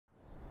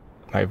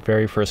My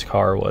very first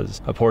car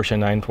was a Porsche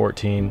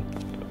 914.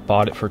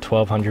 Bought it for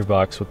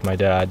 $1,200 with my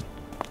dad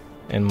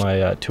and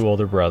my two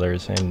older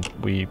brothers, and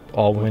we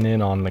all went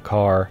in on the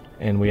car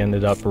and we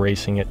ended up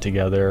racing it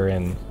together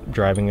and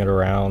driving it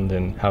around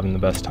and having the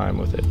best time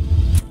with it.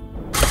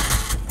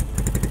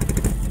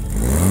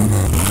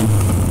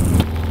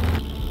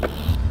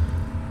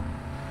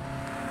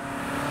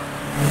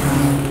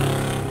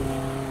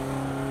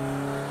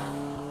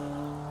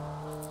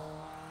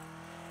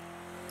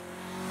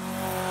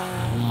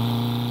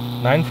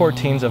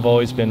 .914s have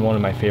always been one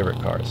of my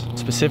favorite cars,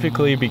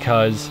 specifically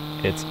because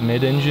it's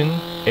mid-engine,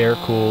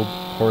 air-cooled,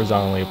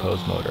 horizontally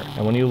opposed motor.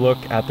 And when you look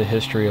at the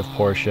history of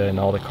Porsche and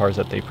all the cars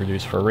that they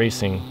produce for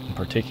racing in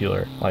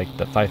particular, like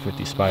the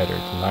 550 Spyder,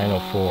 the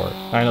 904,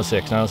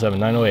 906, 907,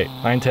 908,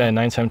 910,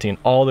 917,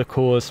 all the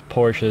coolest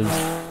Porsches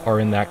are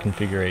in that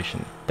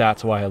configuration.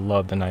 That's why I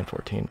love the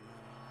 914.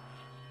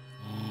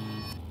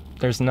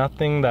 There's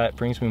nothing that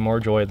brings me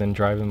more joy than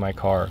driving my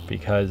car,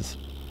 because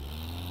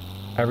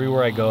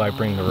everywhere I go, I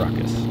bring the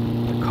ruckus.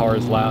 The car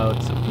is loud,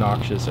 it's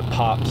obnoxious, it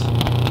pops.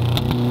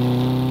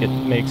 It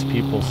makes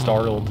people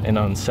startled and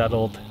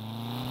unsettled,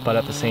 but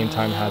at the same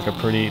time has a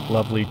pretty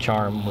lovely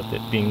charm with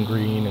it being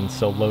green and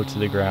so low to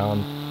the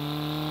ground.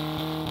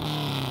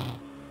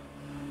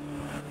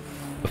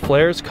 The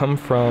flares come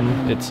from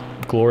its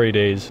glory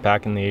days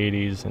back in the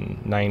 80s and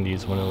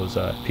 90s when it was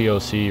a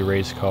POC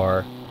race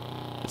car.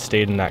 It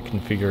stayed in that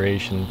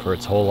configuration for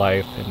its whole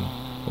life, and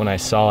when I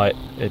saw it,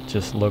 it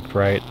just looked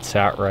right,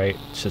 sat right.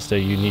 It's just a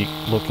unique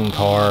looking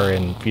car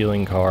and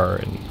feeling car,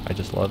 and I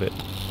just love it.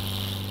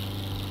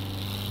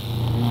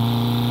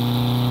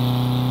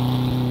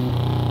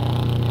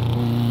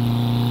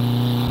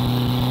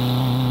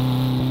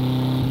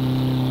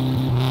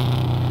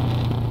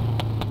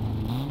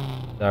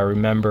 I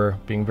remember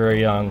being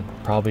very young,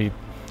 probably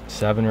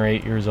 7 or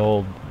 8 years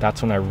old.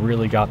 That's when I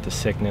really got the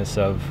sickness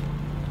of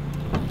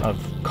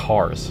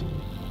cars.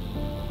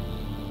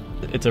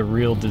 It's a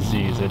real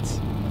disease. It's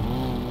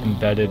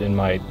embedded in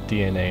my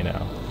DNA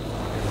now.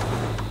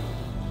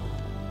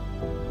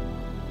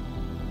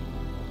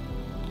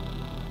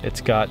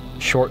 It's got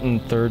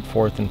shortened 3rd,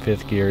 4th, and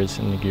 5th gears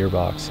in the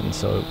gearbox, and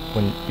so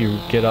when you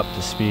get up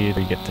to speed,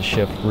 you get to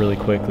shift really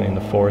quickly in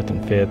the 4th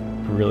and 5th,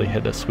 really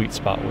hit a sweet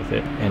spot with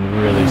it,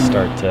 and really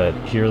start to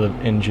hear the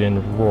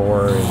engine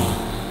roar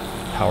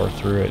and power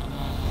through it.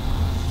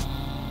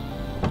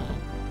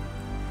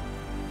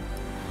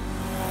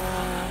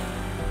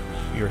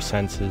 Your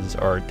senses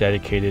are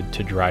dedicated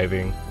to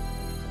driving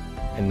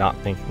and not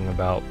thinking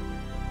about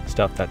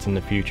stuff that's in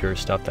the future,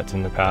 stuff that's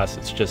in the past.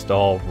 It's just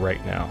all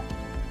right now.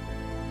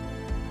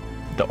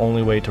 The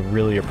only way to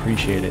really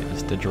appreciate it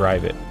is to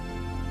drive it.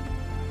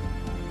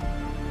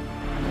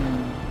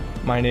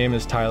 My name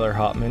is Tyler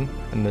Hauptman,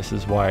 and this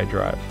is why I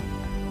drive.